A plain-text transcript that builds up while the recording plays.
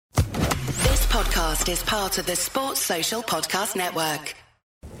podcast is part of the Sports Social Podcast Network.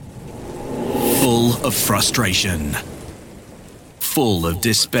 Full of frustration. Full of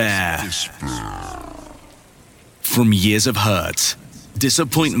despair. From years of hurt,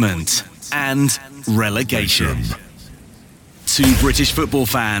 disappointment, and relegation. Two British football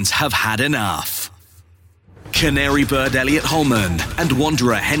fans have had enough. Canary bird Elliot Holman and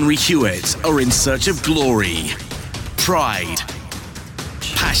Wanderer Henry Hewitt are in search of glory, pride,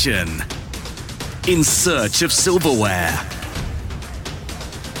 passion, in search of silverware.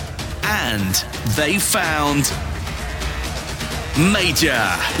 And they found Major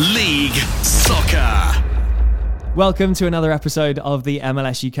League Soccer. Welcome to another episode of the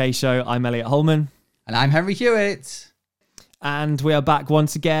MLS UK show. I'm Elliot Holman. And I'm Henry Hewitt. And we are back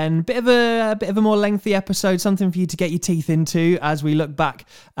once again. Bit of a more lengthy episode, something for you to get your teeth into as we look back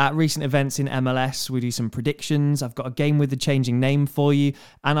at recent events in MLS. We do some predictions. I've got a game with the changing name for you,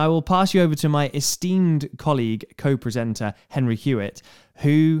 and I will pass you over to my esteemed colleague, co-presenter Henry Hewitt,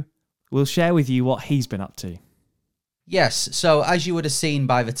 who will share with you what he's been up to. Yes, so as you would have seen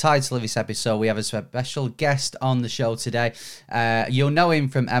by the title of this episode, we have a special guest on the show today. You'll know him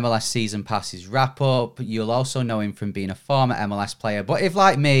from MLS Season Passes Wrap-Up. You'll also know him from being a former MLS player. But if,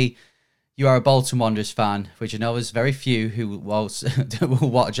 like me, you are a Bolton Wanderers fan, which I know there's very few who will watch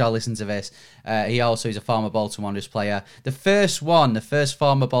or listen to this, he also is a former Bolton Wanderers player. The first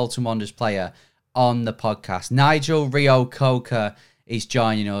former Bolton Wanderers player on the podcast, Nigel Reo-Coker, is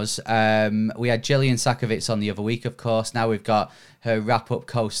joining us. We had Gillian Sakovic on the other week, of course. Now we've got her wrap-up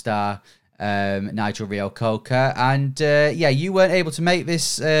co-star, Nigel Reo-Coker. And you weren't able to make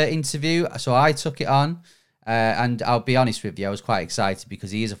this interview, so I took it on. And I'll be honest with you, I was quite excited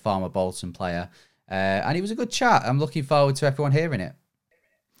because he is a former Bolton player. And it was a good chat. I'm looking forward to everyone hearing it.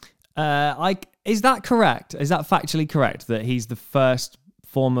 Is that correct? Is that factually correct that he's the first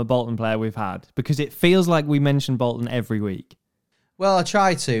former Bolton player we've had? Because it feels like we mention Bolton every week. Well, I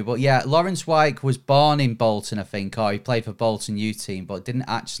try to, but yeah, Lawrence Wyke was born in Bolton, I think, or he played for Bolton U team, but didn't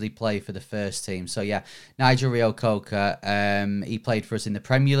actually play for the first team. So yeah, Nigel Reo-Coker, he played for us in the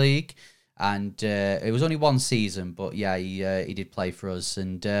Premier League, and it was only one season, but yeah, he did play for us,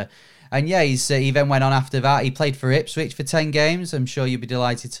 and yeah, he then went on after that. He played for Ipswich for 10 games. I'm sure you'd be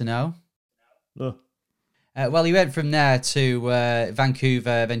delighted to know. Well, he went from there to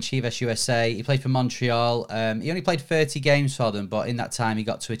Vancouver, then Chivas USA. He played for Montreal. He only played 30 games for them, but in that time he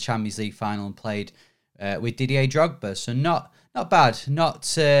got to a Champions League final and played with Didier Drogba. So not bad,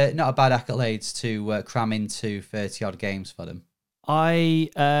 not a bad accolades to cram into 30-odd games for them.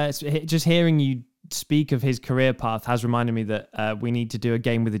 Just hearing you speak of his career path has reminded me that we need to do a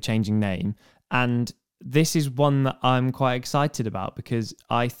game with a changing name. And this is one that I'm quite excited about because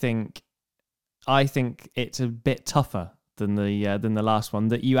I think it's a bit tougher than the last one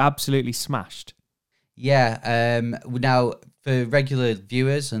that you absolutely smashed. Yeah. Now, for regular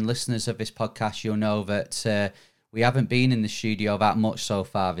viewers and listeners of this podcast, you'll know that we haven't been in the studio that much so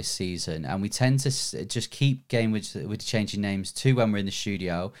far this season, and we tend to just keep game with changing names too when we're in the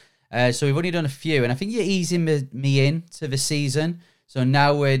studio. So we've only done a few, and I think you're easing me in to the season. So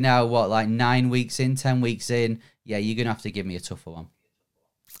now we're 9 weeks in, 10 weeks in. Yeah, you're gonna have to give me a tougher one.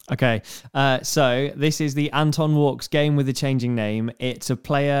 Okay, so this is the Anton Walkes game with a changing name. It's a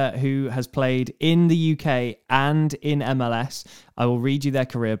player who has played in the UK and in MLS. I will read you their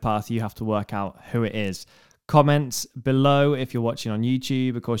career path. You have to work out who it is. Comments below if you're watching on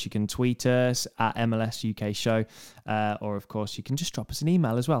YouTube. Of course, you can tweet us at MLS UK Show. Or, of course, you can just drop us an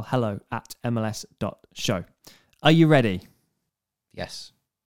email as well. hello@mls.show. Are you ready? Yes.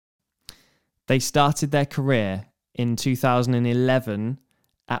 They started their career in 2011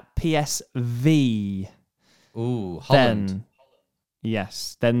 at PSV. Ooh, Holland.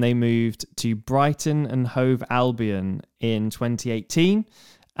 Then they moved to Brighton and Hove Albion in 2018,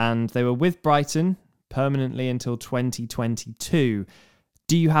 and they were with Brighton permanently until 2022.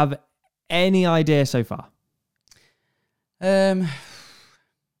 Do you have any idea so far?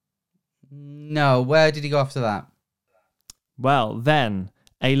 No. Where did he go after that? Well, then,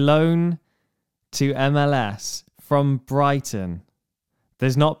 a loan to MLS from Brighton.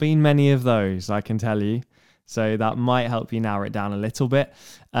 There's not been many of those, I can tell you. So that might help you narrow it down a little bit.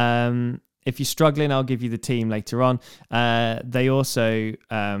 If you're struggling, I'll give you the team later on. They also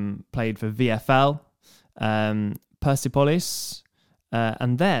played for VFL, Persepolis.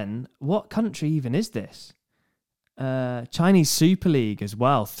 And then, what country even is this? Chinese Super League as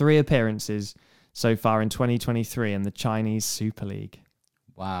well. 3 appearances so far in 2023 in the Chinese Super League.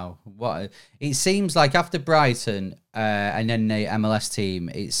 Wow. What it seems like after Brighton and then the MLS team,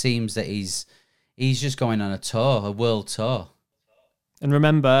 it seems that he's just going on a world tour. And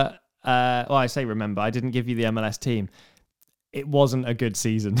remember, well, I say remember, I didn't give you the MLS team. It wasn't a good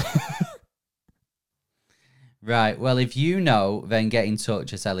season. Right. Well, if you know, then get in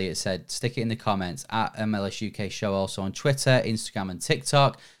touch, as Elliot said. Stick it in the comments at MLS UK Show, also on Twitter, Instagram, and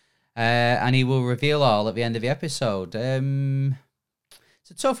TikTok. And he will reveal all at the end of the episode.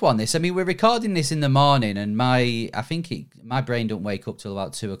 It's a tough one, this. I mean, we're recording this in the morning, and my brain don't wake up till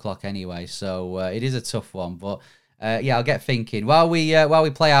about 2 o'clock anyway, so it is a tough one. But yeah, I'll get thinking while we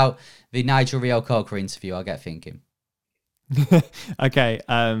play out the Nigel Reo-Coker interview. I'll get thinking. Okay,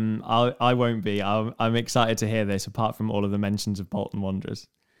 I won't be. I'm excited to hear this. Apart from all of the mentions of Bolton Wanderers.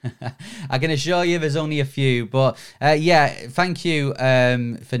 I can assure you there's only a few, but yeah, thank you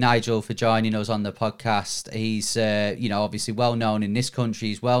for Nigel for joining us on the podcast. He's obviously well known in this country.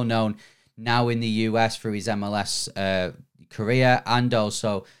 He's well known now in the US for his MLS career, and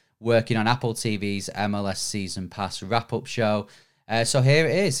also working on Apple TV's MLS Season Pass wrap-up show. So here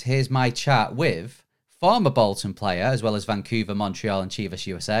it is. Here's my chat with former Bolton player, as well as Vancouver, Montreal, and Chivas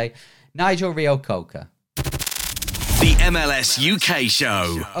USA, Nigel Reo-Coker. The MLS UK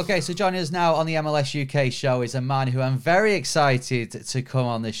Show. Okay, so joining us now on the MLS UK Show is a man who I'm very excited to come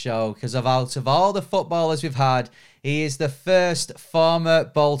on the show, because out of all the footballers we've had, he is the first former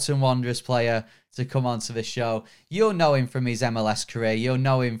Bolton Wanderers player to come onto the show. You'll know him from his MLS career. You'll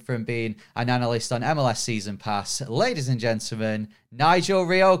know him from being an analyst on MLS Season Pass. Ladies and gentlemen, Nigel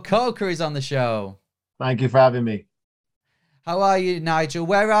Reo-Coker is on the show. Thank you for having me. How are you, Nigel?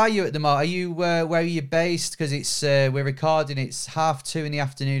 Where are you at the moment? Are you where are you based? Because it's we're recording. It's 2:30 in the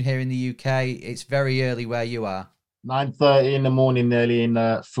afternoon here in the UK. It's very early where you are. 9:30 in the morning, nearly in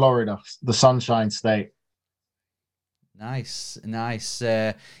Florida, the Sunshine State. Nice.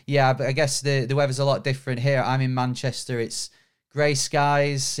 Yeah, but I guess the weather's a lot different here. I'm in Manchester. It's grey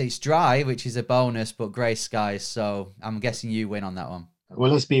skies. It's dry, which is a bonus, but grey skies. So I'm guessing you win on that one. Well,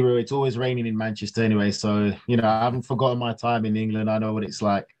 let's be real. It's always raining in Manchester anyway. So, I haven't forgotten my time in England. I know what it's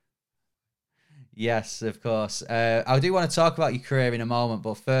like. Yes, of course. I do want to talk about your career in a moment.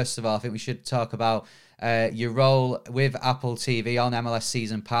 But first of all, I think we should talk about your role with Apple TV on MLS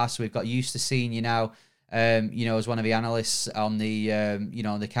Season Pass. We've got used to seeing you now, as one of the analysts on the,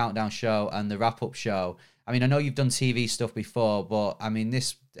 on the Countdown show and the wrap-up show. I mean, I know you've done TV stuff before, but I mean,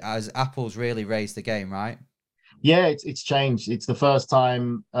 this, as Apple's really raised the game, right? Yeah, it's changed. It's the first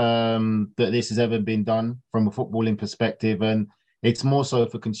time that this has ever been done from a footballing perspective, and it's more so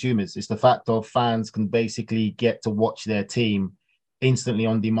for consumers. It's the fact of fans can basically get to watch their team instantly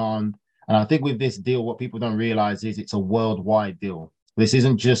on demand. And I think with this deal, what people don't realize is it's a worldwide deal. This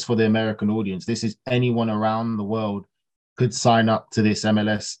isn't just for the American audience. This is anyone around the world could sign up to this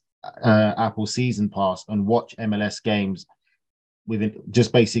MLS Apple Season Pass and watch MLS games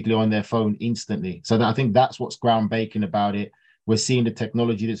just basically on their phone instantly. So I think that's what's groundbreaking about it. We're seeing the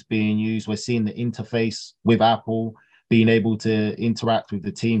technology that's being used. We're seeing the interface with Apple, being able to interact with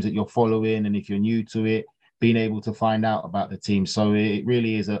the teams that you're following. And if you're new to it, being able to find out about the team. So it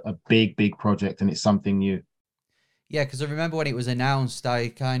really is a big, big project, and it's something new. Yeah, because I remember when it was announced, I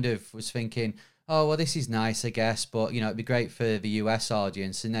kind of was thinking, oh, well, this is nice, I guess, but, it'd be great for the US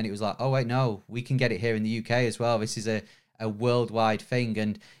audience. And then it was like, oh, wait, no, we can get it here in the UK as well. This is a worldwide thing.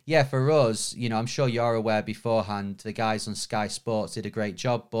 And yeah, for us, I'm sure you're aware beforehand, the guys on Sky Sports did a great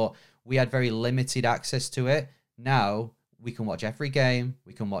job, but we had very limited access to it. Now we can watch every game.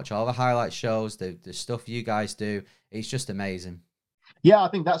 We can watch all the highlight shows, the stuff you guys do. It's just amazing. Yeah, I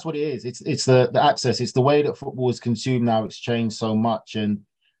think that's what it is. It's the access. It's the way that football is consumed now. It's changed so much. And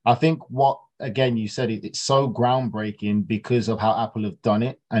I think again, you said it's so groundbreaking because of how Apple have done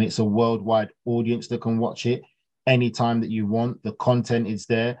it. And it's a worldwide audience that can watch it anytime that you want. The content is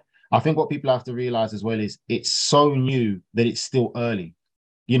there. I think what people have to realize as well is it's so new that it's still early.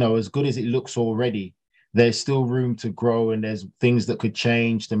 As good as it looks already, there's still room to grow, and there's things that could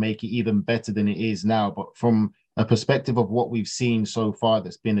change to make it even better than it is now. But from a perspective of what we've seen so far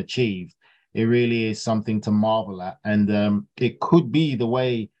that's been achieved, it really is something to marvel at. And it could be the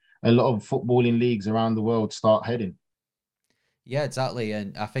way a lot of footballing leagues around the world start heading. Yeah, exactly.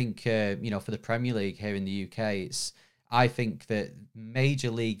 And I think, for the Premier League here in the UK, I think that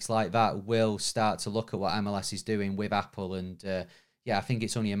major leagues like that will start to look at what MLS is doing with Apple. And I think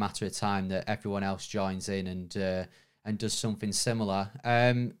it's only a matter of time that everyone else joins in and does something similar.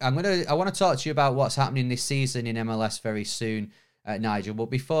 I want to talk to you about what's happening this season in MLS very soon, Nigel. But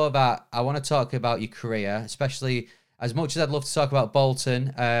before that, I want to talk about your career, especially as much as I'd love to talk about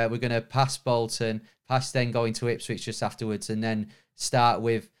Bolton. We're going to pass Bolton, past then going to Ipswich just afterwards, and then start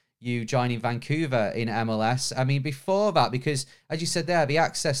with you joining Vancouver in MLS. I mean, before that, because as you said there, the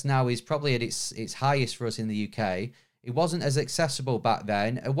access now is probably at its highest for us in the UK. it wasn't as accessible back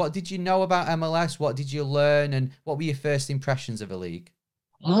then. What did you know about MLS? What did you learn? And what were your first impressions of the league?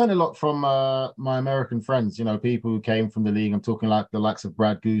 I learned a lot from my American friends, people who came from the league. I'm talking like the likes of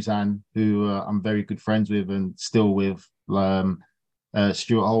Brad Guzan, who I'm very good friends with and still with,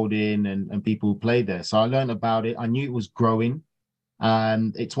 Stuart Holding and people who played there. So I learned about it. I knew it was growing.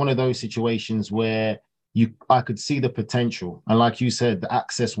 And it's one of those situations where I could see the potential. And like you said, the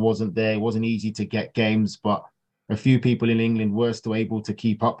access wasn't there. It wasn't easy to get games, but a few people in England were still able to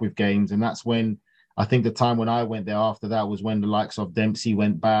keep up with games. And that's when I think the time when I went there after that was when the likes of Dempsey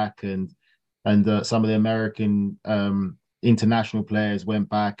went back and some of the American international players went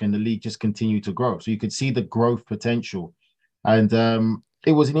back, and the league just continued to grow. So you could see the growth potential. And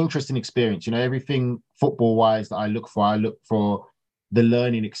it was an interesting experience. Everything football wise that I look for the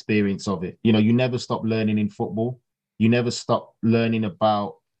learning experience of it. You never stop learning in football. You never stop learning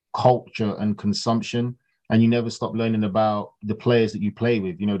about culture and consumption. And you never stop learning about the players that you play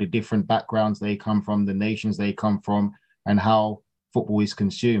with, the different backgrounds they come from, the nations they come from, and how football is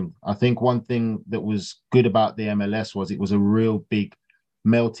consumed. I think one thing that was good about the MLS was it was a real big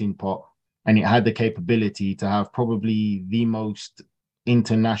melting pot, and it had the capability to have probably the most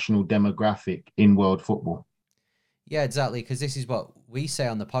international demographic in world football. Yeah, exactly. Because this is what we say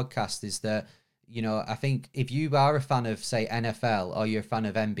on the podcast is that, I think if you are a fan of, say, NFL or you're a fan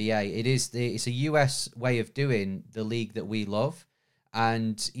of NBA, it's a US way of doing the league that we love.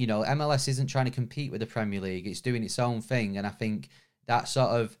 And, MLS isn't trying to compete with the Premier League. It's doing its own thing. And I think that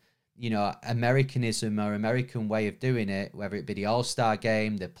sort of, Americanism or American way of doing it, whether it be the All-Star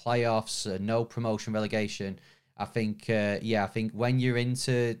game, the playoffs, no promotion, relegation, I think when you're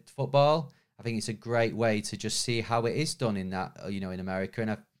into football, I think it's a great way to just see how it is done in that, in America.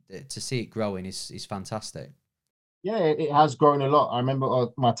 And to see it growing is fantastic. Yeah, it has grown a lot. I remember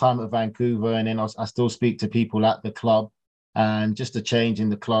my time at Vancouver, and then I still speak to people at the club, and just a change in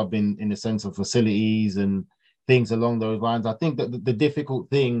the club in the sense of facilities and things along those lines. I think that the difficult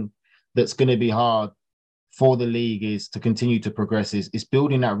thing that's going to be hard for the league is to continue to progress is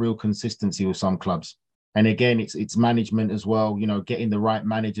building that real consistency with some clubs. And again, it's management as well, getting the right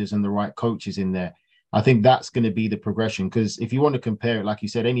managers and the right coaches in there. I think that's going to be the progression, because if you want to compare it, like you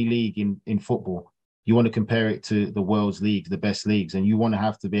said, any league in football, you want to compare it to the world's leagues, the best leagues, and you want to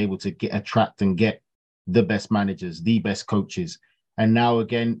have to be able to attract and get the best managers, the best coaches. And now,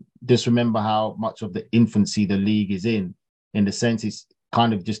 again, just remember how much of the infancy the league is in the sense it's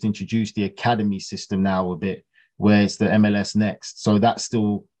kind of just introduced the academy system now a bit, where it's the MLS Next. So that's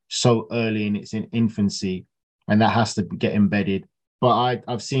still so early in its infancy, and that has to get embedded. But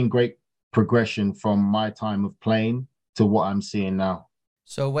I've seen great progression from my time of playing to what I'm seeing now.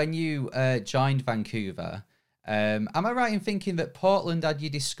 So when you joined Vancouver, am I right in thinking that Portland had your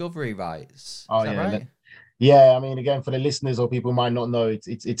discovery rights? Oh, Is that yeah. right? Yeah, I mean, again, for the listeners or people who might not know,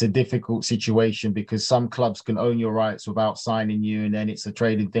 it's a difficult situation because some clubs can own your rights without signing you, and then it's a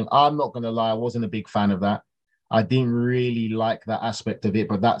trading thing. I'm not going to lie, I wasn't a big fan of that. I didn't really like that aspect of it,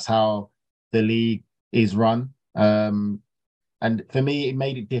 but that's how the league is run. And for me, it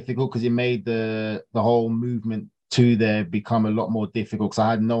made it difficult because it made the whole movement to there become a lot more difficult because I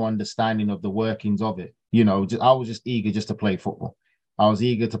had no understanding of the workings of it. I was just eager just to play football. I was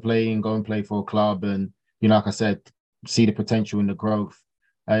eager to play and go and play for a club, and like I said, see the potential in the growth.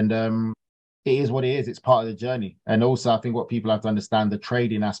 And it is what it is. It's part of the journey. And also, I think what people have to understand the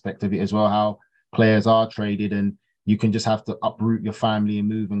trading aspect of it as well, how players are traded, and you can just have to uproot your family and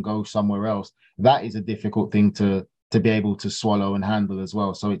move and go somewhere else. That is a difficult thing to be able to swallow and handle as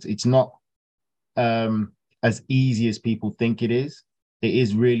well. So it's not as easy as people think it is. It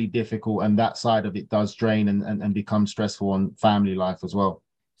is really difficult, and that side of it does drain and become stressful on family life as well.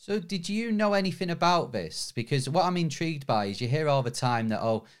 So did you know anything about this? Because what I'm intrigued by is you hear all the time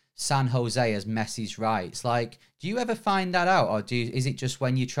that, San Jose has Messi's rights. Like, do you ever find that out? Or is it just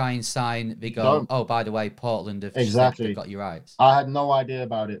when you try and sign, they go, by the way, Portland have said they've got your rights? I had no idea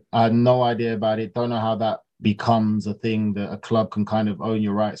about it. Don't know how that becomes a thing that a club can kind of own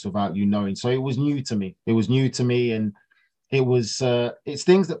your rights without you knowing. So it was new to me. And it's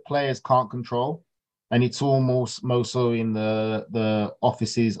things that players can't control. And it's almost most so in the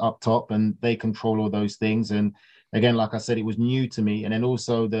offices up top, and they control all those things. And again, like I said, it was new to me. And then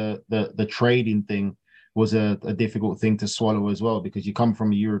also the trading thing was a difficult thing to swallow as well, because you come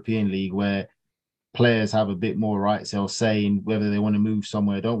from a European league where players have a bit more rights, they'll say, in whether they want to move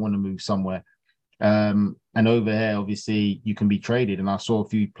somewhere, don't want to move somewhere. And over here, obviously, you can be traded. And I saw a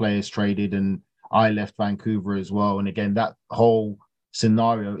few players traded, and I left Vancouver as well. And again, that whole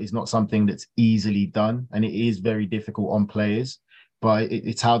scenario is not something that's easily done, and it is very difficult on players. but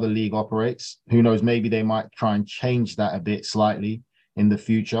it's how the league operates. Who knows? Maybe they might try and change that a bit slightly in the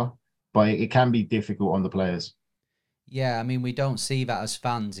future, but it can be difficult on the players. Yeah, I mean, we don't see that as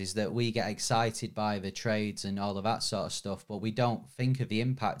fans, is that we get excited by the trades and all of that sort of stuff, but we don't think of the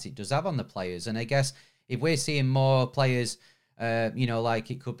impact it does have on the players. And I guess if we're seeing more players,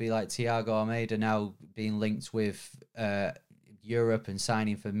 like it could be like Thiago Almeida now being linked with Europe and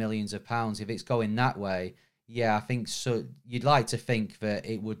signing for millions of pounds, if it's going that way, yeah, I think so. You'd like to think that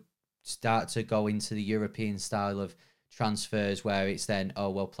it would start to go into the European style of transfers where it's then, oh,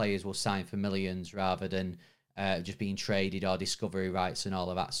 well, players will sign for millions rather than just being traded or discovery rights and all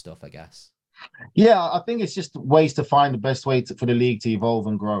of that stuff, I guess. Yeah, I think it's just ways to find the best way for the league to evolve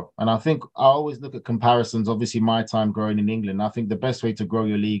and grow. And I think I always look at comparisons. Obviously, my time growing in England, I think the best way to grow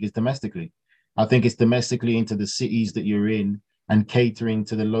your league is domestically. I think it's domestically into the cities that you're in and catering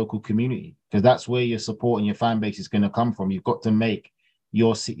to the local community, because that's where your support and your fan base is going to come from. You've got to make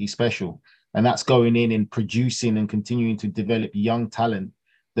your city special. And that's going in and producing and continuing to develop young talent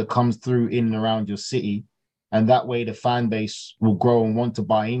that comes through in and around your city. And that way the fan base will grow and want to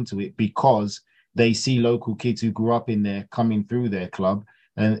buy into it because they see local kids who grew up in there coming through their club.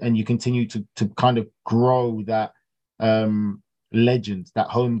 And you continue to kind of grow that legend, that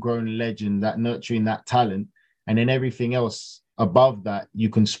homegrown legend, that nurturing that talent. And then everything else above that, you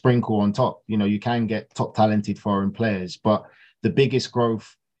can sprinkle on top. You can get top talented foreign players. But the biggest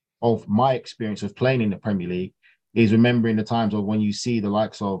growth of my experience of playing in the Premier League is remembering the times of when you see the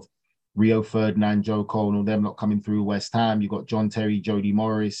likes of Rio Ferdinand, Joe Cole, and all them not coming through West Ham. You got John Terry, Jody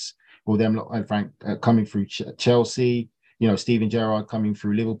Morris, all them lot, and Frank coming through Chelsea. Steven Gerrard coming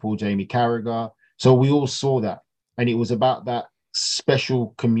through Liverpool, Jamie Carragher. So we all saw that, and it was about that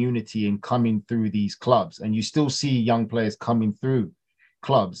special community and coming through these clubs. And you still see young players coming through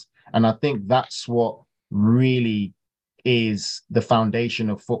clubs, and I think that's what really is the foundation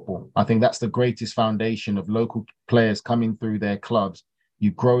of football. I think that's the greatest foundation of local players coming through their clubs. You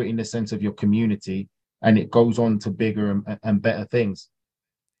grow it in the sense of your community, and it goes on to bigger and better things.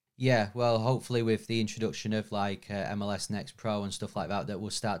 Yeah, well, hopefully with the introduction of like MLS Next Pro and stuff like that, that we'll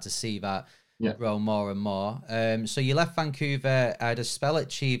start to see that grow more and more. So you left Vancouver, had a spell at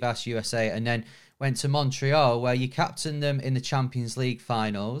Chivas USA, and then went to Montreal, where you captained them in the Champions League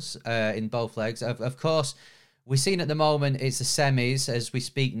finals in both legs. Of course, we're seeing at the moment it's the semis. As we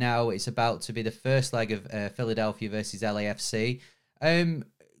speak now, it's about to be the first leg of Philadelphia versus LAFC.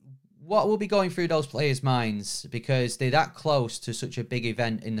 What will be going through those players' minds, because they're that close to such a big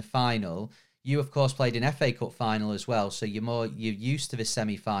event in the final? You, of course, played an FA Cup final as well, so you're used to the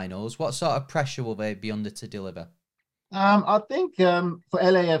semi-finals. What sort of pressure will they be under to deliver? I think for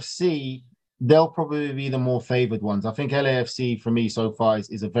LAFC, they'll probably be the more favoured ones. I think LAFC, for me so far,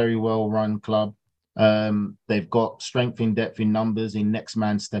 is a very well-run club. They've got strength in depth in numbers, in next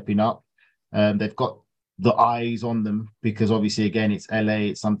man stepping up. They've got the eyes on them because obviously, again, it's LA,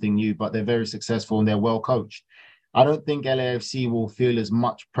 it's something new, but they're very successful and they're well coached. I don't think LAFC will feel as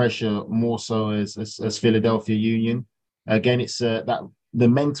much pressure, more so as Philadelphia Union. Again, it's that the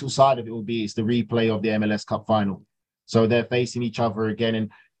mental side of it will be it's the replay of the MLS Cup final. So they're facing each other again. And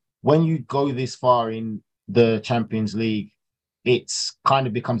when you go this far in the Champions League, it's kind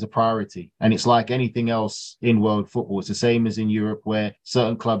of becomes a priority. And it's like anything else in world football. It's the same as in Europe, where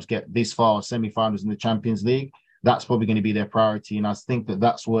certain clubs get this far, semi-finals in the Champions League. That's probably going to be their priority. And I think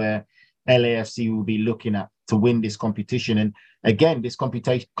that's where LAFC will be looking at to win this competition. And again, this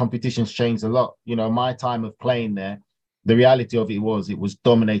competition's changed a lot. My time of playing there, the reality of it was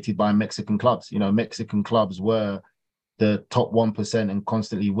dominated by Mexican clubs. Mexican clubs were the top 1% and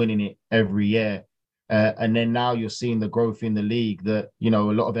constantly winning it every year. And then now you're seeing the growth in the league that, a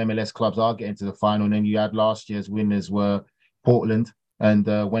lot of MLS clubs are getting to the final. And then you had last year's winners were Portland and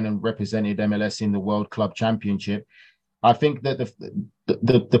went and represented MLS in the World Club Championship. I think that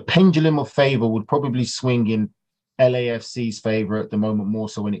the pendulum of favor would probably swing in LAFC's favor at the moment, more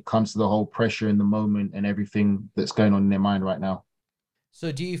so when it comes to the whole pressure in the moment and everything that's going on in their mind right now.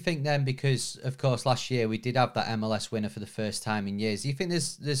 So do you think then, because of course last year we did have that MLS winner for the first time in years, do you think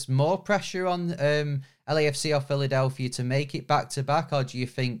there's more pressure on LAFC or Philadelphia to make it back to back, or do you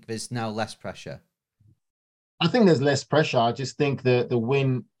think there's now less pressure? I think there's less pressure. I just think the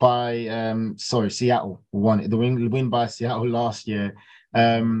win by Seattle won it. The win by Seattle last year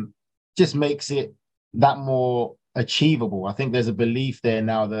just makes it that more achievable. I think there's a belief there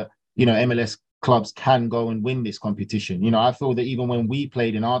now that MLS clubs can go and win this competition. I feel that even when we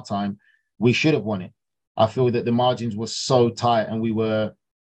played in our time, we should have won it. I feel that the margins were so tight and we were,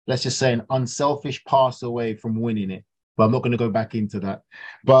 let's just say, an unselfish pass away from winning it. But I'm not going to go back into that.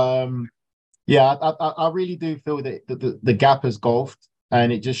 But Yeah, I really do feel that the gap has golfed,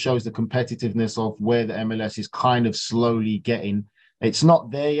 and it just shows the competitiveness of where the MLS is kind of slowly getting. It's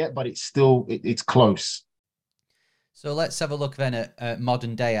not there yet, but it's close. So let's have a look then at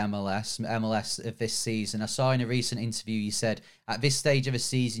modern day MLS of this season. I saw in a recent interview you said at this stage of a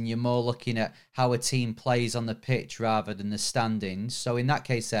season you're more looking at how a team plays on the pitch rather than the standings. So in that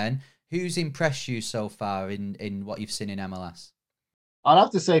case then, who's impressed you so far in what you've seen in MLS? I'd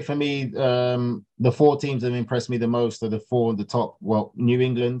have to say for me, the four teams that have impressed me the most are the four at the top. Well, New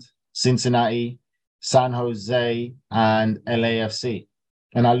England, Cincinnati, San Jose, and LAFC.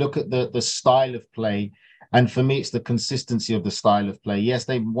 And I look at the style of play, and for me, it's the consistency of the style of play. Yes,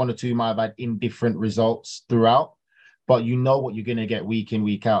 they one or two might have had indifferent results throughout, but you know what you're going to get week in,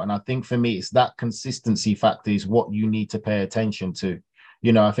 week out. And I think for me, it's that consistency factor is what you need to pay attention to.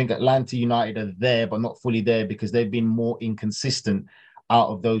 I think Atlanta United are there, but not fully there because they've been more inconsistent out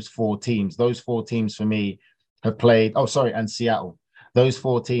of those four teams. Those four teams for me have played, and Seattle. Those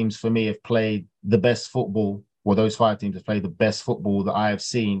four teams for me have played the best football, well, those five teams have played the best football that I have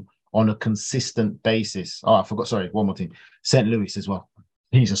seen on a consistent basis. Oh, I forgot, sorry, one more team. St. Louis as well.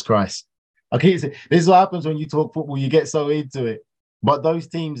 Jesus Christ. Okay, this is what happens when you talk football, you get so into it. But those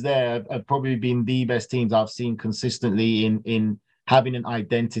teams there have probably been the best teams I've seen consistently in having an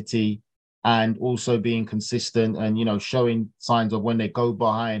identity and also being consistent and showing signs of when they go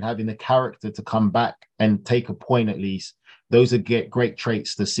behind, having the character to come back and take a point at least. Those are great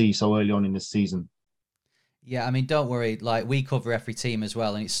traits to see so early on in the season. Yeah, I mean, don't worry. Like, we cover every team as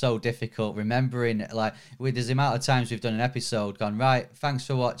well, and it's so difficult remembering. Like, with the amount of times we've done an episode, gone right. Thanks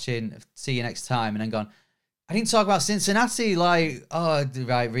for watching. See you next time, and then gone. I didn't talk about Cincinnati. Like, oh,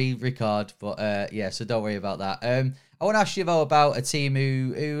 right, re-record. But yeah, so don't worry about that. I want to ask you though about a team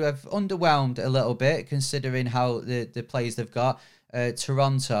who have underwhelmed a little bit considering how the players they've got.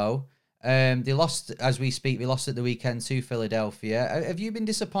 Toronto. They lost as we speak. They lost at the weekend to Philadelphia. Have you been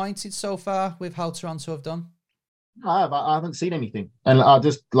disappointed so far with how Toronto have done? I haven't seen anything. And I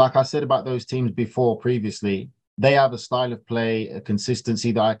just, like I said about those teams before previously, they have a style of play, a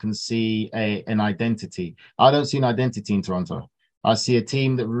consistency that I can see, an identity. I don't see an identity in Toronto. I see a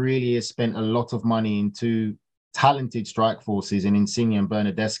team that really has spent a lot of money into talented strike forces in Insigne and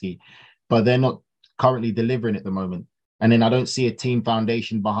Bernadeschi, but they're not currently delivering at the moment. And then I don't see a team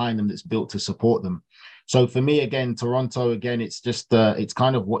foundation behind them that's built to support them. So for me, again, Toronto, again, it's just, it's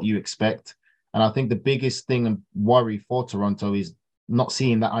kind of what you expect. And I think the biggest thing and worry for Toronto is not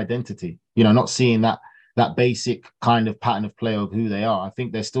seeing that identity, not seeing that basic kind of pattern of play of who they are. I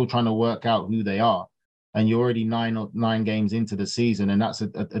think they're still trying to work out who they are. And you're already nine games into the season, and that's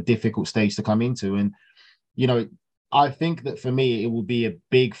a difficult stage to come into. And, I think that for me, it will be a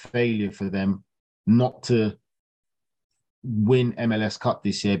big failure for them not to win MLS Cup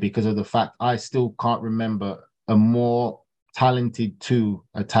this year because of the fact I still can't remember a more talented two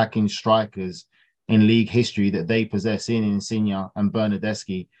attacking strikers in league history that they possess in Insigne and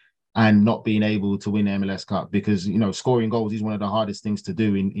Bernadeschi and not being able to win the MLS Cup because, scoring goals is one of the hardest things to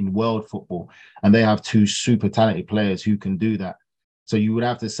do in world football. And they have two super talented players who can do that. So you would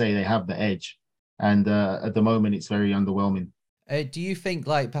have to say they have the edge. And at the moment, it's very underwhelming. Do you think,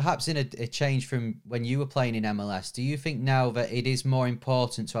 like, perhaps in a change from when you were playing in MLS, do you think now that it is more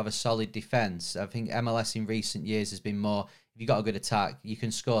important to have a solid defence? I think MLS in recent years has been more, if you've got a good attack, you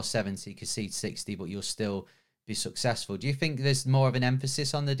can score 70, concede 60, but you'll still be successful. Do you think there's more of an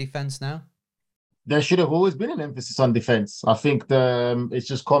emphasis on the defence now? There should have always been an emphasis on defence. I think it's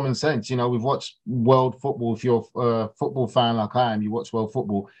just common sense. We've watched world football. If you're a football fan like I am, you watch world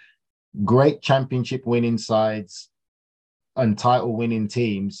football. Great championship winning sides and title winning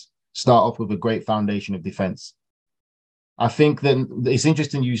teams start off with a great foundation of defense. I think that it's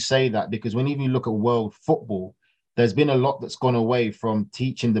interesting you say that because when you look at world football, there's been a lot that's gone away from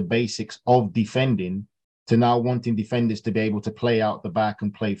teaching the basics of defending to now wanting defenders to be able to play out the back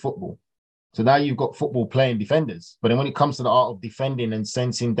and play football. So now you've got football playing defenders. But then when it comes to the art of defending and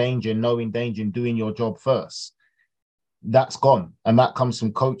sensing danger, knowing danger and doing your job first, that's gone. And that comes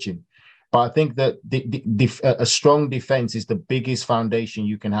from coaching. But I think that a strong defense is the biggest foundation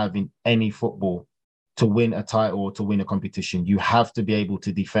you can have in any football to win a title or to win a competition. You have to be able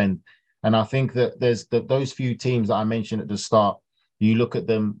to defend. And I think that there's those few teams that I mentioned at the start, you look at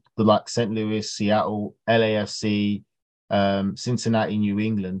them, like St. Louis, Seattle, LAFC, Cincinnati, New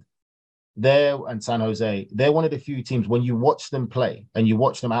England, and San Jose, they're one of the few teams, when you watch them play and you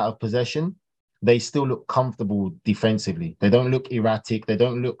watch them out of possession, they still look comfortable defensively. They don't look erratic. They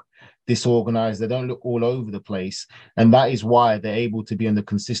don't look disorganized. They don't look all over the place. And that is why they're able to be on the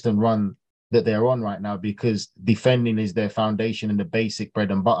consistent run that they're on right now, because defending is their foundation and the basic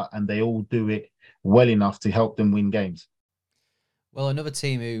bread and butter, and they all do it well enough to help them win games. Well, another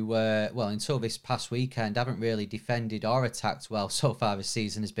team who, well, until this past weekend, haven't really defended or attacked well so far this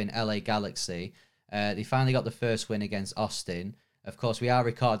season has been LA Galaxy. They finally got the first win against Austin. Of course, we are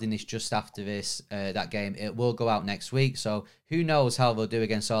recording this just after that game. It will go out next week, so who knows how they'll do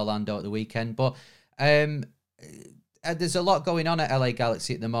against Orlando at the weekend. But there's a lot going on at LA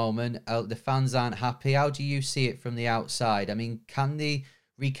Galaxy at the moment. The fans aren't happy. How do you see it from the outside? I mean, can they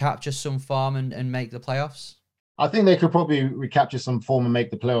recapture some form and make the playoffs? I think they could probably recapture some form and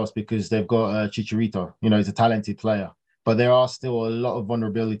make the playoffs, because they've got Chicharito. He's a talented player. But there are still a lot of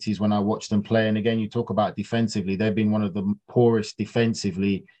vulnerabilities when I watch them play. And again, you talk about defensively. They've been one of the poorest defensive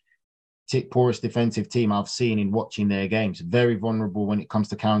team I've seen in watching their games. Very vulnerable when it comes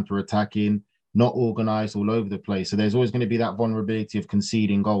to counter-attacking, not organised, all over the place. So there's always going to be that vulnerability of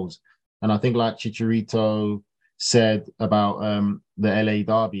conceding goals. And I think, like Chicharito said about the LA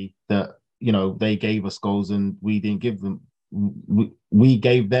derby, that they gave us goals and we didn't give them. We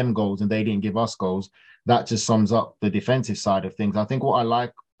gave them goals and they didn't give us goals. That just sums up the defensive side of things. I think what I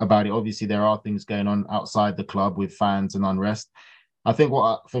like about it, obviously there are things going on outside the club with fans and unrest. I think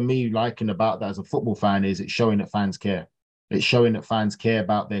for me, liking about that as a football fan is it's showing that fans care. It's showing that fans care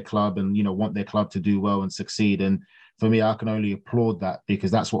about their club and, want their club to do well and succeed. And for me, I can only applaud that,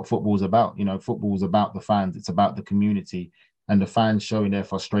 because that's what football is about. Football is about the fans. It's about the community, and the fans showing their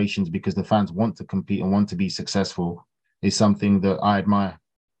frustrations because the fans want to compete and want to be successful is something that I admire.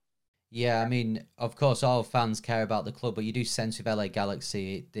 Yeah, I mean, of course, all fans care about the club, but you do sense with LA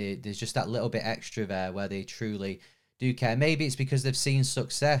Galaxy, there's just that little bit extra there where they truly do care. Maybe it's because they've seen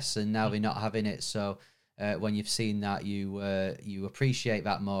success and now they're not having it. So when you've seen that, you appreciate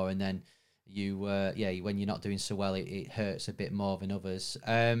that more, and then when you're not doing so well, it hurts a bit more than others.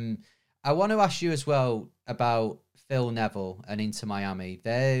 I want to ask you as well about Phil Neville and Inter Miami.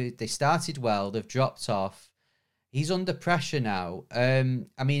 They started well, they've dropped off. He's under pressure now.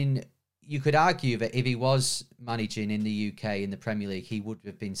 I mean, you could argue that if he was managing in the UK in the Premier League, he would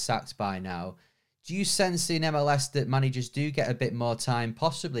have been sacked by now. Do you sense in MLS that managers do get a bit more time,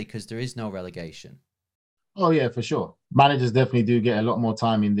 possibly because there is no relegation? Oh, yeah, for sure. Managers definitely do get a lot more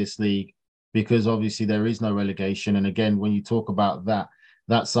time in this league, because obviously there is no relegation. And again, when you talk about that,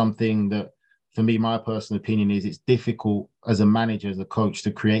 that's something that, for me, my personal opinion is it's difficult as a manager, as a coach,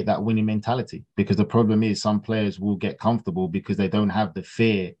 to create that winning mentality, because the problem is some players will get comfortable because they don't have the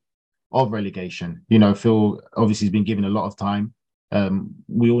fear of relegation. Phil obviously has been given a lot of time.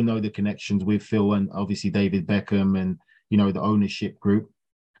 We all know the connections with Phil and obviously David Beckham and, the ownership group.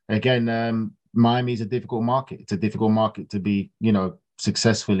 Again, Miami is a difficult market. It's a difficult market to be,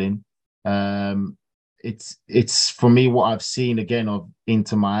 successful in. It's for me, what I've seen again of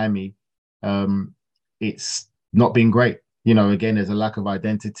Inter Miami, it's not been great. Again, there's a lack of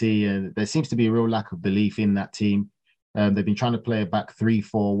identity and there seems to be a real lack of belief in that team. They've been trying to play a back three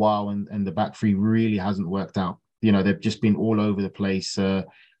for a while, and the back three really hasn't worked out. They've just been all over the place,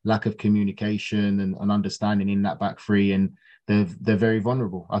 lack of communication and understanding in that back three, and they're very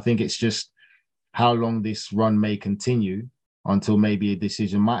vulnerable. I think it's just how long this run may continue until maybe a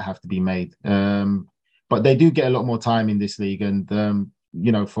decision might have to be made. But they do get a lot more time in this league, and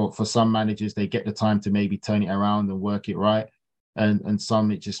for some managers, they get the time to maybe turn it around and work it right, and some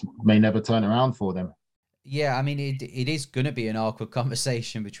it just may never turn around for them. Yeah, I mean, it is going to be an awkward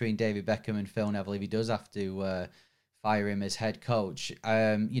conversation between David Beckham and Phil Neville if he does have to fire him as head coach.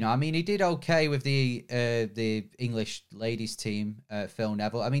 I mean, he did okay with the English ladies team, Phil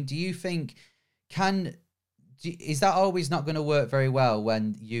Neville. I mean, do you think is that always not going to work very well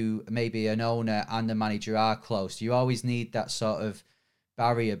when you maybe an owner and the manager are close? Do you always need that sort of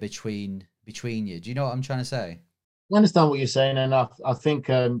barrier between you? Do you know what I'm trying to say? I understand what you're saying, and I think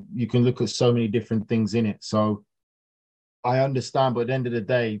you can look at so many different things in it. So I understand, but at the end of the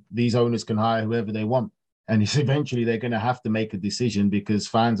day, these owners can hire whoever they want, and it's eventually they're going to have to make a decision because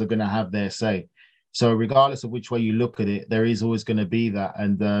fans are going to have their say. So regardless of which way you look at it, there is always going to be that.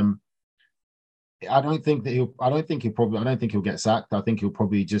 And I don't think he'll get sacked. I think he'll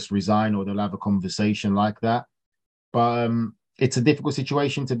probably just resign, or they'll have a conversation like that. But it's a difficult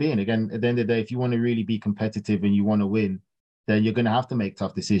situation to be in. Again, at the end of the day, if you want to really be competitive and you want to win, then you're going to have to make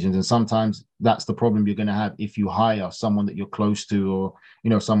tough decisions. And sometimes that's the problem you're going to have if you hire someone that you're close to,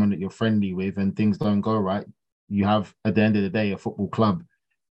 or, someone that you're friendly with, and things don't go right. You have, at the end of the day, a football club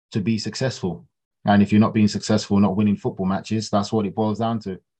to be successful. And if you're not being successful, not winning football matches, that's what it boils down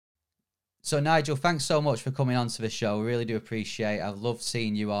to. So, Nigel, thanks so much for coming on to the show. We really do appreciate it. I've loved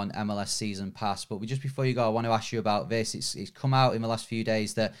seeing you on MLS Season Pass. But just before you go, I want to ask you about this. It's come out in the last few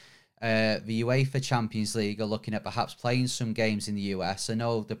days that the UEFA Champions League are looking at perhaps playing some games in the US. I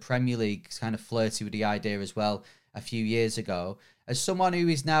know the Premier League kind of flirted with the idea as well a few years ago. As someone who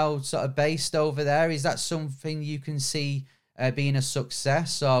is now sort of based over there, is that something you can see being a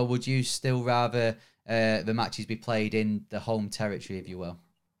success, or would you still rather the matches be played in the home territory, if you will?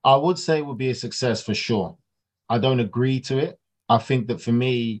 I would say it would be a success for sure. I don't agree to it. I think that for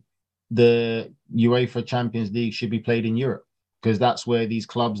me, the UEFA Champions League should be played in Europe because that's where these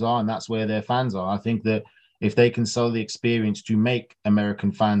clubs are and that's where their fans are. I think that if they can sell the experience to make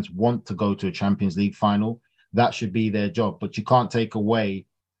American fans want to go to a Champions League final, that should be their job. But you can't take away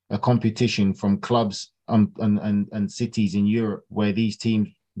a competition from clubs and cities in Europe where these teams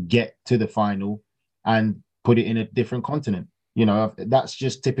get to the final and put it in a different continent. You know, that's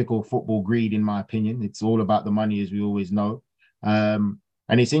just typical football greed, in my opinion. It's all about the money, as we always know.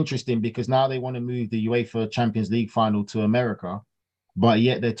 And it's interesting because now they want to move the UEFA Champions League final to America, but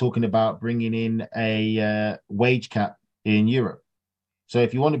yet they're talking about bringing in a wage cap in Europe. So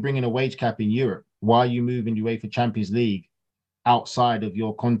if you want to bring in a wage cap in Europe, why are you moving the UEFA Champions League outside of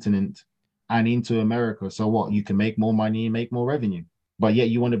your continent and into America? So what? You can make more money and make more revenue, but yet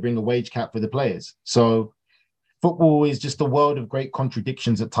you want to bring a wage cap for the players. So football is just a world of great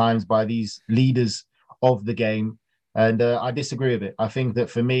contradictions at times by these leaders of the game. And I disagree with it. I think that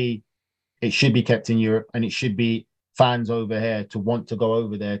for me, it should be kept in Europe and it should be fans over here to want to go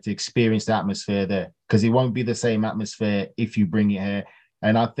over there to experience the atmosphere there, because it won't be the same atmosphere if you bring it here.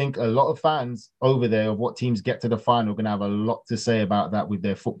 And I think a lot of fans over there of what teams get to the final are going to have a lot to say about that with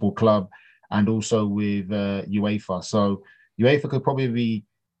their football club and also with UEFA. So UEFA could probably be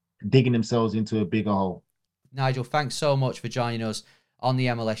digging themselves into a bigger hole. Nigel, thanks so much for joining us on the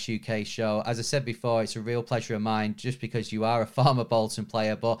MLS UK show. As I said before, it's a real pleasure of mine just because you are a former Bolton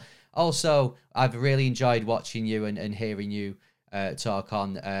player, but also I've really enjoyed watching you and hearing you talk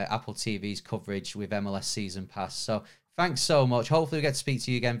on Apple TV's coverage with MLS Season Pass. So thanks so much. Hopefully we get to speak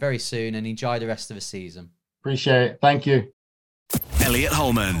to you again very soon and enjoy the rest of the season. Appreciate it. Thank you. Elliot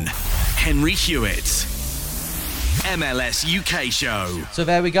Holman, Henry Hewitt, MLS UK show. So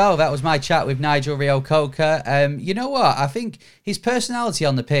there we go. That was my chat with Nigel Reo-Coker. You know what? I think his personality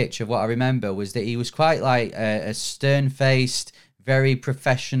on the pitch, of what I remember, was that he was quite like a stern-faced, very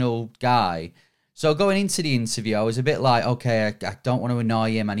professional guy. So going into the interview, I was a bit like, okay, I don't want to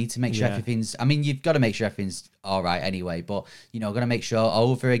annoy him. I need to make sure everything's... I mean, you've got to make sure everything's all right anyway, but, you know, got to make sure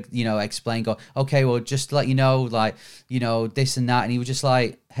explain, go, okay, well, just to let you know, like, you know, this and that. And he was just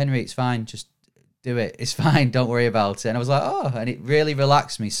like, Henry, it's fine. Just do it. It's fine. Don't worry about it. And I was like, oh, and it really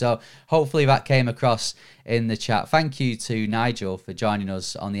relaxed me. So hopefully that came across in the chat. Thank you to Nigel for joining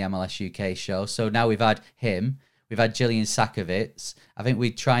us on the MLS UK show. So now we've had him. We've had Gillian Sakovic. I think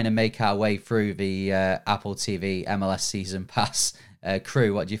we're trying to make our way through the Apple TV MLS Season Pass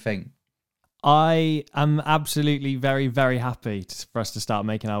crew. What do you think? I am absolutely very, very happy for us to start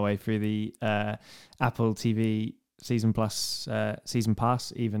making our way through the Apple TV Season Pass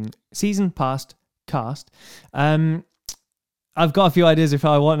cast. I've got a few ideas if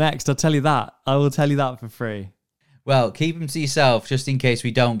I want next. I'll tell you that. I will tell you that for free. Well, keep them to yourself just in case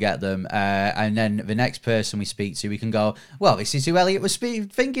we don't get them. And then the next person we speak to, we can go, well, this is who Elliot was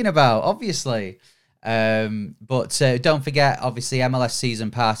thinking about, obviously. But don't forget, obviously, MLS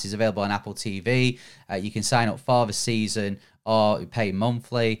Season Pass is available on Apple TV. You can sign up for the season or pay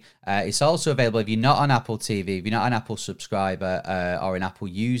monthly. It's also available if you're not on Apple TV, if you're not an Apple subscriber or an Apple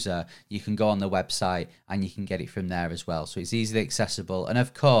user, you can go on the website and you can get it from there as well. So it's easily accessible. And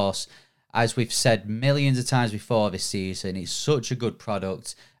of course, as we've said millions of times before this season, it's such a good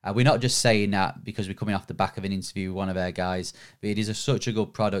product. We're not just saying that because we're coming off the back of an interview with one of our guys, but it is such a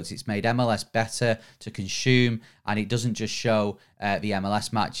good product. It's made MLS better to consume, and it doesn't just show the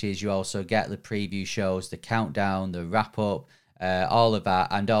MLS matches. You also get the preview shows, the countdown, the wrap-up, all of that.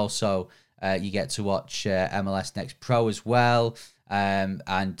 And also, you get to watch MLS Next Pro as well. And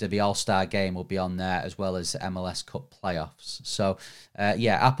the All-Star game will be on there as well as MLS Cup playoffs. So,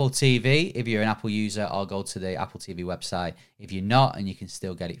 Apple TV, if you're an Apple user, or go to the Apple TV website if you're not, and you can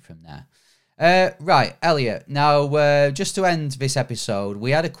still get it from there. Right, Elliot. Now, just to end this episode,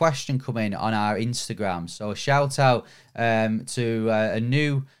 we had a question come in on our Instagram. So a shout out to a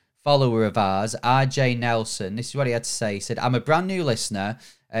new follower of ours, RJ Nelson. This is what he had to say. He said, I'm a brand new listener.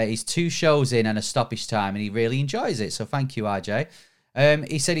 He's 2 shows in and a stoppage time, and he really enjoys it. So thank you, RJ.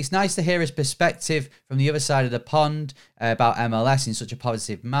 He said it's nice to hear his perspective from the other side of the pond about MLS in such a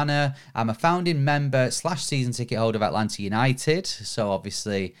positive manner. I'm a founding member / season ticket holder of Atlanta United. So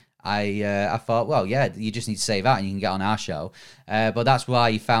obviously I thought, well, yeah, you just need to say that and you can get on our show. But that's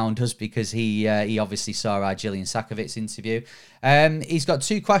why he found us, because he obviously saw our Gillian Sakovic interview. He's got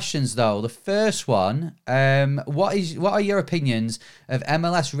 2 questions though. The first one, what are your opinions of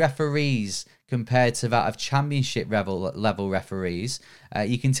MLS referees compared to that of Championship level referees?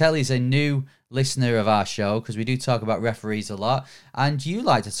 You can tell he's a new listener of our show because we do talk about referees a lot, and you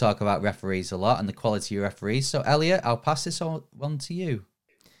like to talk about referees a lot and the quality of referees. So Elliot, I'll pass this on to you.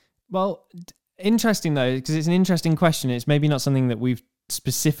 Well, interesting though, because it's an interesting question. It's maybe not something that we've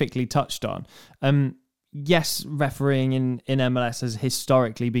specifically touched on. Yes, refereeing in MLS has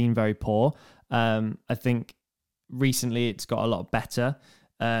historically been very poor. I think recently it's got a lot better.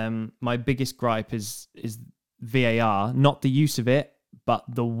 My biggest gripe is VAR, not the use of it, but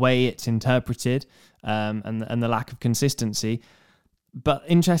the way it's interpreted, and the lack of consistency. But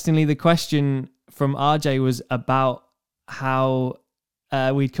interestingly, the question from RJ was about how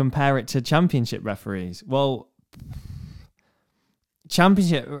we'd compare it to Championship referees. Well,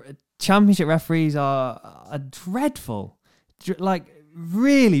 Championship referees are dreadful, like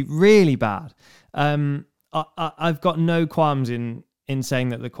really, really bad. I've got no qualms in saying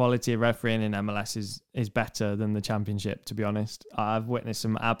that the quality of refereeing in MLS is better than the Championship, to be honest. I've witnessed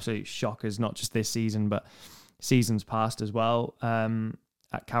some absolute shockers, not just this season, but seasons past as well,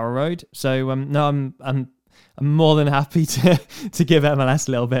 at Carroll Road. So no, I'm more than happy to give MLS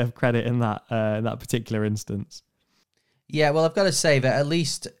a little bit of credit in that particular instance. Yeah, well, I've got to say that at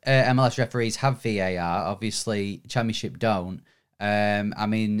least MLS referees have VAR. Obviously, Championship don't. I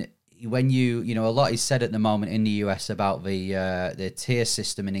mean, when you know, a lot is said at the moment in the US about the tier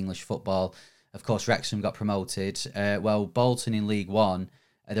system in English football. Of course, Wrexham got promoted. Well, Bolton in League One,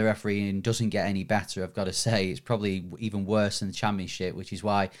 the refereeing doesn't get any better. I've got to say, it's probably even worse than the Championship, which is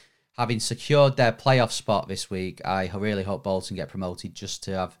why, having secured their playoff spot this week, I really hope Bolton get promoted just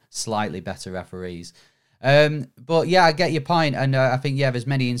to have slightly better referees. But yeah, I get your point, and I think there's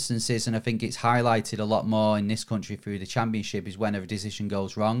many instances, and I think it's highlighted a lot more in this country through the Championship, is when a decision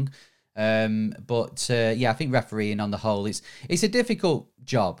goes wrong. But I think refereeing on the whole, it's a difficult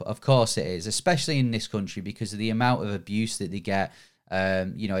job, of course it is, especially in this country because of the amount of abuse that they get.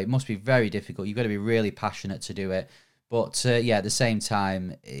 It must be very difficult. You've got to be really passionate to do it. But at the same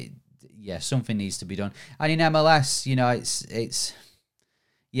time, something needs to be done. And in MLS, it's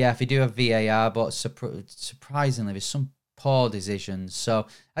if you do have VAR, but surprisingly, there's some poor decisions. So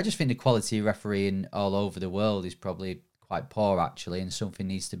I just think the quality of refereeing all over the world is probably quite poor, actually, and something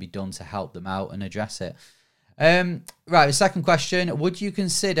needs to be done to help them out and address it. Right, the second question. Would you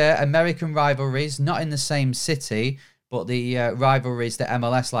consider American rivalries, not in the same city, but the rivalries that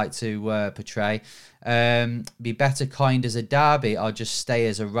MLS like to portray, be better coined as a derby or just stay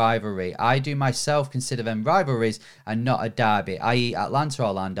as a rivalry? I do myself consider them rivalries and not a derby, i.e.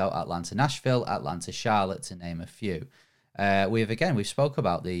 Atlanta-Orlando, Atlanta-Nashville, Atlanta-Charlotte, to name a few. We've spoke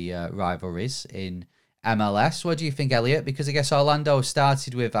about the rivalries in MLS. What do you think, Elliot? Because I guess Orlando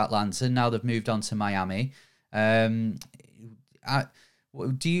started with Atlanta, now they've moved on to Miami. Do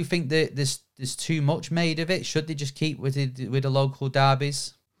you think that there's too much made of it? Should they just keep with the local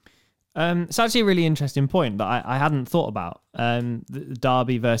derbies? It's actually a really interesting point that I hadn't thought about. The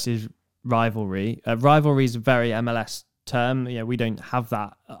derby versus rivalry. Rivalry is a very MLS term. We don't have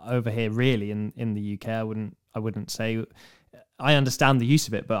that over here really in the UK. I wouldn't say. I understand the use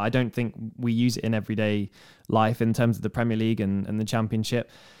of it, but I don't think we use it in everyday life in terms of the Premier League and the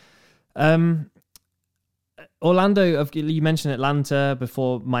Championship. Orlando, you mentioned Atlanta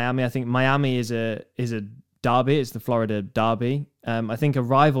before Miami. I think Miami is a derby. It's the Florida derby. I think a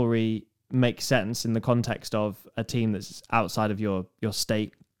rivalry makes sense in the context of a team that's outside of your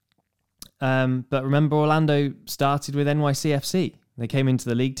state. But remember, Orlando started with NYCFC. They came into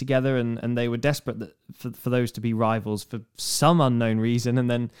the league together, and they were desperate for those to be rivals for some unknown reason. And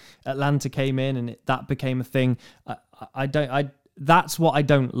then Atlanta came in, and that became a thing. That's what I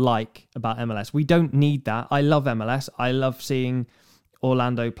don't like about MLS. We don't need that. I love MLS. I love seeing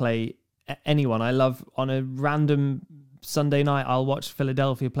Orlando play anyone. I love, on a random Sunday night, I'll watch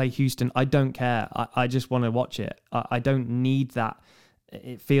Philadelphia play Houston. I don't care. I just want to watch it. I don't need that.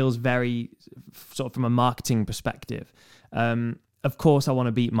 It feels very sort of from a marketing perspective. Of course, I want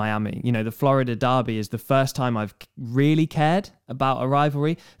to beat Miami. The Florida derby is the first time I've really cared about a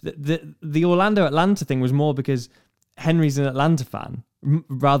rivalry. The Orlando-Atlanta thing was more because Henry's an Atlanta fan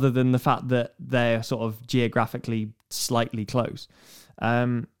rather than the fact that they're sort of geographically slightly close.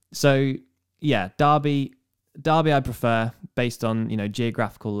 Derby I prefer based on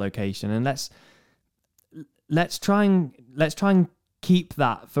geographical location, and let's try and keep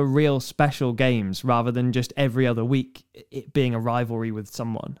that for real special games rather than just every other week it being a rivalry with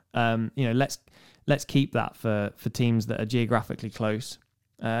someone. Let's keep that for teams that are geographically close.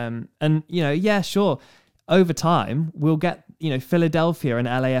 Sure, over time we'll get Philadelphia and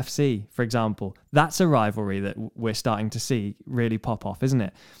LAFC, for example. That's a rivalry that we're starting to see really pop off, isn't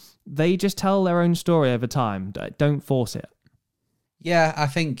it? They just tell their own story over time. Don't force it. Yeah, I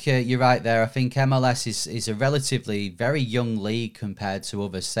think you're right there. I think MLS is a relatively very young league compared to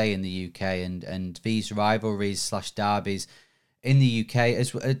others, say in the UK, and these rivalries / derbies in the UK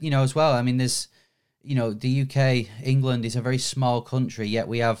as well. I mean, there's the UK, England is a very small country, yet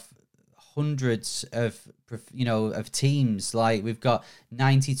we have hundreds of teams. Like we've got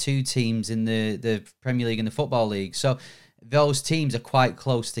 92 teams in the Premier League and the Football League, so those teams are quite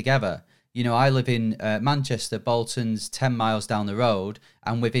close together. I live in Manchester. Bolton's 10 miles down the road,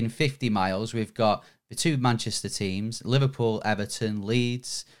 and within 50 miles, we've got the two Manchester teams, Liverpool, Everton,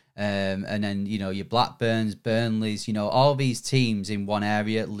 Leeds, and then, your Blackburns, Burnleys, all these teams in one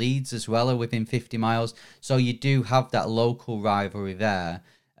area. Leeds as well are within 50 miles. So you do have that local rivalry there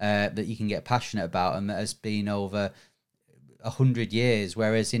that you can get passionate about, and that has been over 100 years,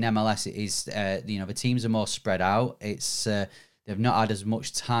 whereas in MLS it is, the teams are more spread out. It's... They've not had as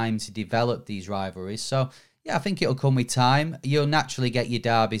much time to develop these rivalries. So, yeah, I think it'll come with time. You'll naturally get your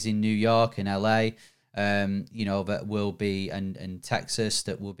derbies in New York and LA, that will be, and Texas,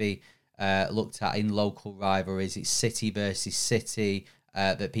 that will be looked at in local rivalries. It's city versus city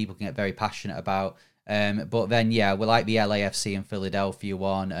that people can get very passionate about. But then, yeah, we're like the LAFC and Philadelphia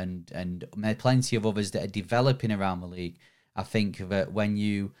one, and plenty of others that are developing around the league. I think that when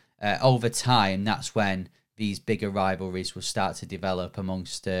you, over time, that's when these bigger rivalries will start to develop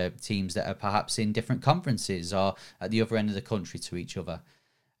amongst teams that are perhaps in different conferences or at the other end of the country to each other.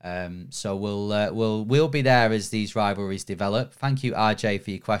 So we'll be there as these rivalries develop. Thank you, RJ, for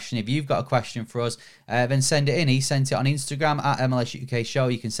your question. If you've got a question for us, then send it in. He sent it on Instagram at MLS UK Show.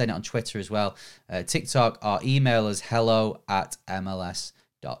 You can send it on Twitter as well, TikTok, or email us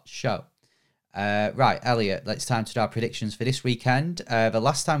hello@mls.show. Right, Elliot, it's time to do our predictions for this weekend. The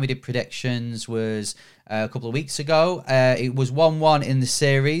last time we did predictions was a couple of weeks ago. It was 1-1 in the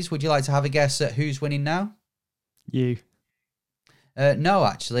series. Would you like to have a guess at who's winning now? You. No,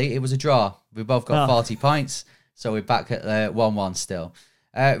 actually, it was a draw. We both got 40 points, so we're back at 1-1 still.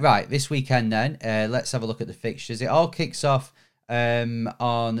 Right, this weekend then, let's have a look at the fixtures. It all kicks off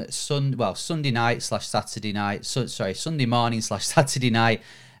on Sunday night / Saturday night. Sunday morning / Saturday night.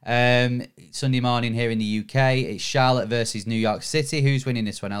 Sunday morning here in the UK. It's Charlotte versus New York City. Who's winning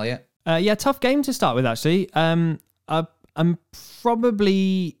this one, Elliot? Tough game to start with, actually. I'm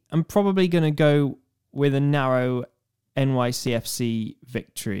probably going to go with a narrow NYCFC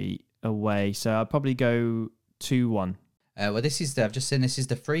victory away. So I'll probably go 2-1. I've just seen this is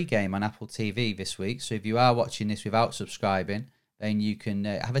the free game on Apple TV this week. So if you are watching this without subscribing, then you can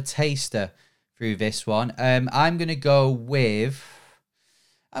have a taster through this one. I'm going to go with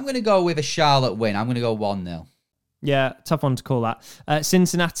a Charlotte win. I'm going to go 1-0. Yeah, tough one to call that.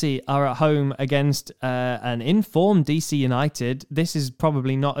 Cincinnati are at home against an informed DC United. This is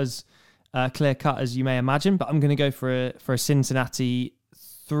probably not as clear-cut as you may imagine, but I'm going to go for a Cincinnati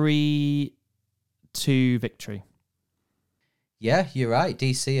 3-2 victory. Yeah, you're right.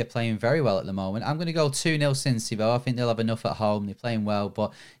 DC are playing very well at the moment. I'm going to go 2-0 Cincy, though. I think they'll have enough at home. They're playing well.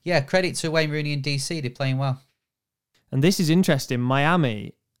 But, yeah, credit to Wayne Rooney and DC. They're playing well. And this is interesting.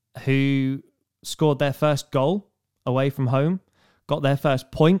 Miami, who scored their first goal away from home, got their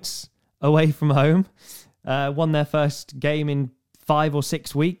first points away from home, won their first game in 5 or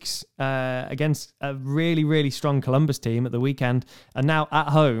 6 weeks against a really, really strong Columbus team at the weekend, and now at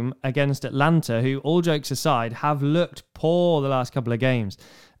home against Atlanta, who, all jokes aside, have looked poor the last couple of games.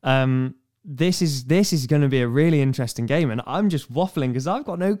 This is going to be a really interesting game, and I'm just waffling because I've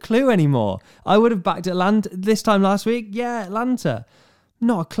got no clue anymore. I would have backed Atlanta this time last week. Yeah, Atlanta.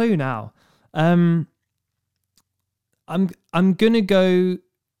 Not a clue now. I'm going to go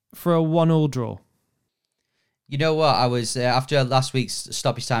for a 1-1 draw. You know what? I was after last week's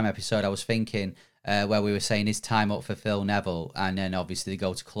stoppage time episode, I was thinking where we were saying is time up for Phil Neville, and then obviously they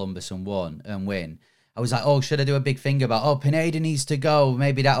go to Columbus and win. I was like, oh, should I do a big thing about, Pineda needs to go?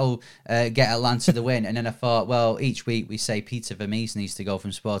 Maybe that'll get Atlanta the win. And then I thought, well, each week we say Peter Vermees needs to go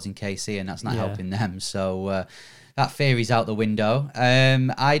from Sporting KC, and that's not helping them. So that theory's out the window.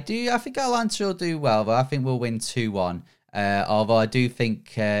 I think Atlanta will do well, but I think we'll win 2-1. Although I do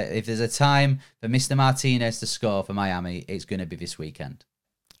think if there's a time for Mr. Martinez to score for Miami, it's going to be this weekend.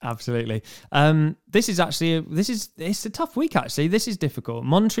 Absolutely. It's a tough week actually. This is difficult.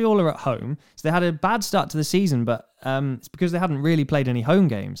 Montreal are at home, so they had a bad start to the season, but it's because they hadn't really played any home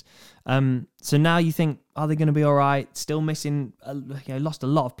games. So now you think, are they going to be all right? Still missing, lost a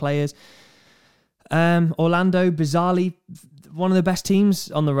lot of players. Orlando, bizarrely, one of the best teams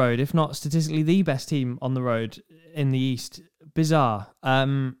on the road, if not statistically the best team on the road in the East. Bizarre. So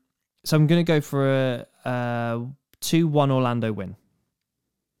I'm going to go for a 2-1 Orlando win.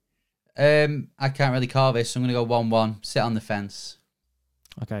 I can't really call this, so I'm going to go 1-1. Sit on the fence.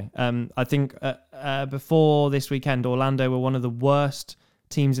 Okay. I think before this weekend, Orlando were one of the worst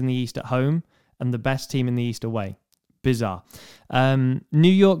teams in the East at home and the best team in the East away. Bizarre. New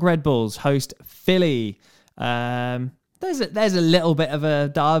York Red Bulls host Philly. There's a little bit of a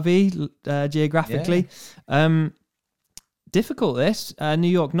derby geographically. Yeah. Difficult this. New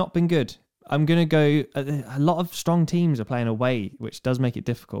York not been good. I'm going to go... A lot of strong teams are playing away, which does make it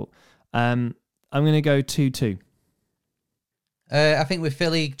difficult. I'm going to go 2-2. I think with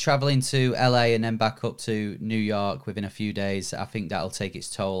Philly travelling to LA and then back up to New York within a few days, I think that'll take its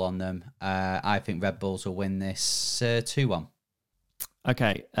toll on them. I think Red Bulls will win this 2-1.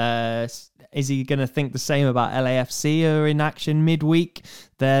 Okay. Is he going to think the same about LAFC, who are in action midweek?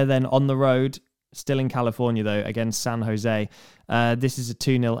 They're then on the road, still in California though, against San Jose. This is a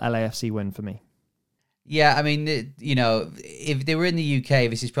 2-0 LAFC win for me. Yeah, I mean, if they were in the UK,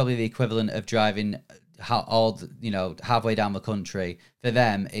 this is probably the equivalent of driving halfway down the country. For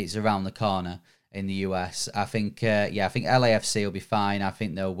them, it's around the corner in the US. I think LAFC will be fine. I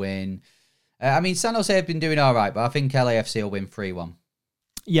think they'll win. San Jose have been doing all right, but I think LAFC will win 3-1.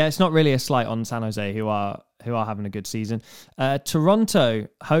 Yeah, it's not really a slight on San Jose, who are having a good season. Toronto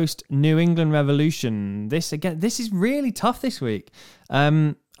host New England Revolution. This is really tough this week.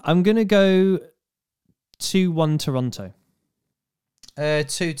 I'm going to go 2-1 Toronto.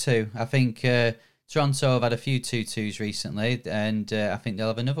 2-2. I think Toronto have had a few 2-2s recently, and I think they'll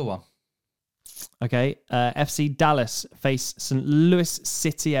have another one. Okay. FC Dallas face St. Louis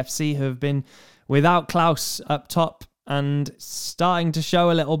City FC, who have been without Klaus up top and starting to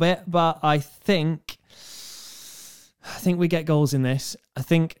show a little bit, but I think we get goals in this. I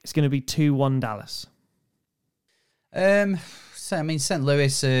think it's going to be 2-1 Dallas. St.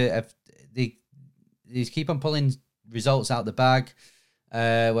 Louis, they keep on pulling results out the bag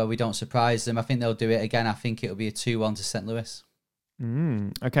where we don't surprise them. I think they'll do it again. I think it'll be a 2-1 to St. Louis.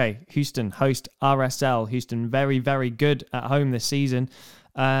 Okay, Houston host RSL. Houston very, very good at home this season.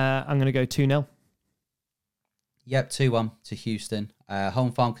 I'm going to go 2-0. Yep, 2-1 to Houston.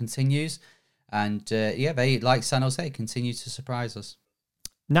 Home form continues. And they, like San Jose, continue to surprise us.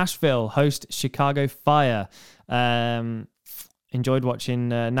 Nashville host Chicago Fire. Enjoyed watching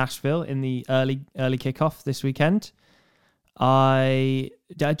Nashville in the early kickoff this weekend.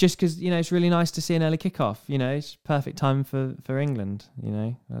 Just because it's really nice to see an early kickoff. It's perfect time for England.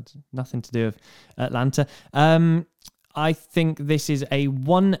 That's nothing to do with Atlanta. I think this is a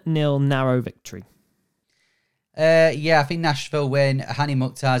 1-0 narrow victory. I think Nashville win. Hani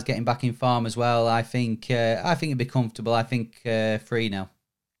Mukhtar's getting back in form as well. I think it'd be comfortable. I think 3-0.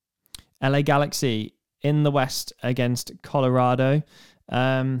 LA Galaxy in the West against Colorado.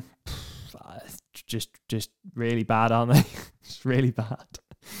 Just really bad, aren't they? It's really bad.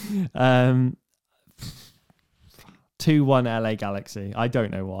 2-1 LA Galaxy. I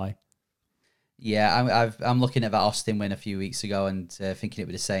don't know why. Yeah, I'm looking at that Austin win a few weeks ago and thinking it would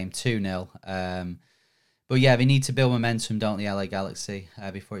be the same, 2-0. But yeah, they need to build momentum, don't they, LA Galaxy,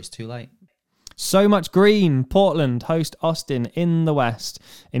 before it's too late. So much green. Portland host Austin in the West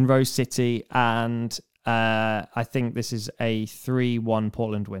in Rose City, and I think this is a 3-1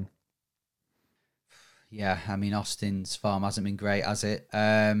 Portland win. Yeah, Austin's form hasn't been great, has it?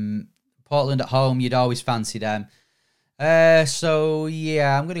 Portland at home, you'd always fancy them. I'm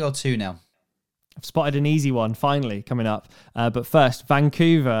going to go 2-0. I've spotted an easy one finally coming up. But first,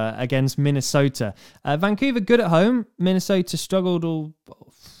 Vancouver against Minnesota. Vancouver good at home. Minnesota struggled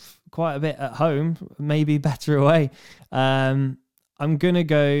quite a bit at home, maybe better away. I'm going to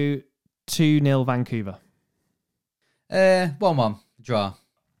go 2-0 Vancouver. 1-1 draw.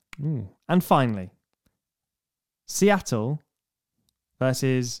 Ooh. And finally, Seattle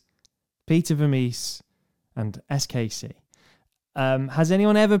versus Peter Vermees and SKC. Has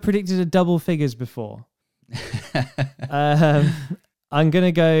anyone ever predicted a double figures before? I'm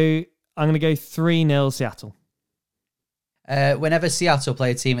gonna go 3-0 Seattle. Whenever Seattle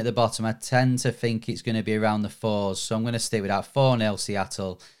play a team at the bottom, I tend to think it's going to be around the 4s. So I'm going to stick with that 4-0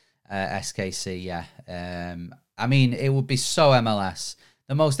 Seattle SKC. Yeah. It would be so MLS.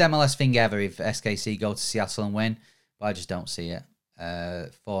 The most MLS thing ever if SKC go to Seattle and win, but I just don't see it.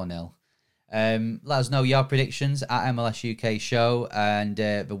 4-0. Let us know your predictions at MLS UK Show, and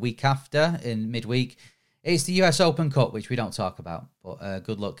the week after, in midweek, it's the US Open Cup, which we don't talk about, but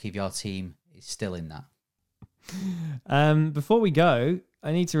good luck if your team is still in that. Before we go,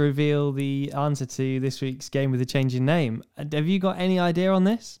 I need to reveal the answer to this week's game with a changing name. Have you got any idea on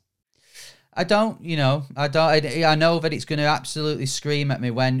this? I don't. I know that it's going to absolutely scream at me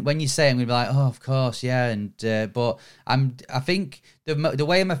when you say it. I'm going to be like, oh, of course, yeah. And but I think the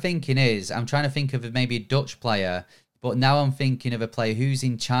way I'm thinking is I'm trying to think of maybe a Dutch player, but now I'm thinking of a player who's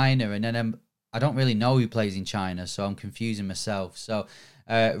in China, and then I don't really know who plays in China, so I'm confusing myself. So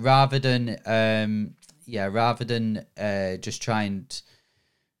rather than just try and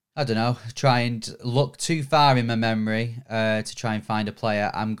look too far in my memory to try and find a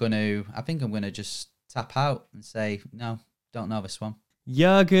player, I think I'm gonna just tap out and say, no, don't know this one.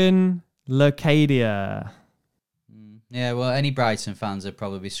 Jurgen Locadia. Yeah, well, any Brighton fans are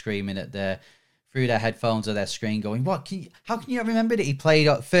probably screaming through their headphones or their screen going, how can you not remember that he played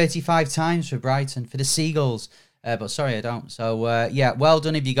 35 times for Brighton, for the Seagulls? But sorry, I don't. So, well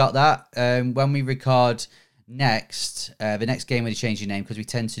done if you got that. When we record next, the next game with a change your name, because we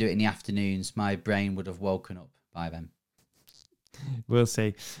tend to do it in the afternoons, my brain would have woken up by then. We'll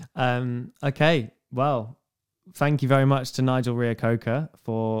see. Okay, well, thank you very much to Nigel Reo-Coker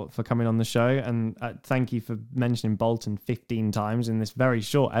for coming on the show, and thank you for mentioning Bolton 15 times in this very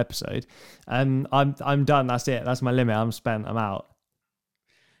short episode. I'm done. That's it. That's my limit. I'm spent. I'm out.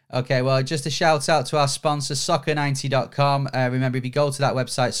 Okay, well, just a shout out to our sponsor, soccer90.com. Remember, if you go to that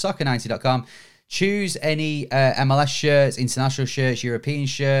website, soccer90.com, choose any MLS shirts, international shirts, European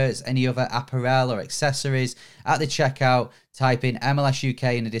shirts, any other apparel or accessories. At the checkout, type in MLS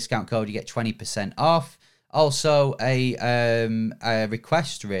UK in the discount code, you get 20% off. Also, a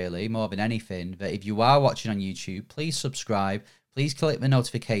request, really, more than anything, that if you are watching on YouTube, please subscribe. Please click the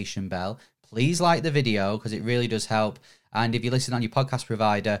notification bell. Please like the video, because it really does help. And if you listen on your podcast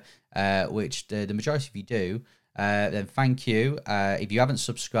provider, which the majority of you do, then thank you. If you haven't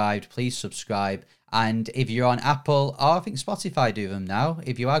subscribed, please subscribe. And if you're on Apple, or I think Spotify do them now,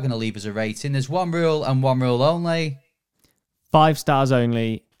 if you are going to leave us a rating, there's one rule and one rule only. 5 stars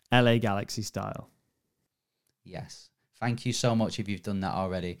only, LA Galaxy style. Yes. Thank you so much if you've done that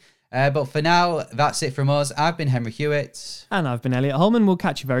already. But for now, that's it from us. I've been Henry Hewitt. And I've been Elliot Holman. We'll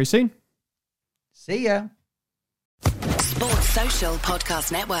catch you very soon. See ya. Sports Social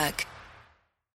Podcast Network.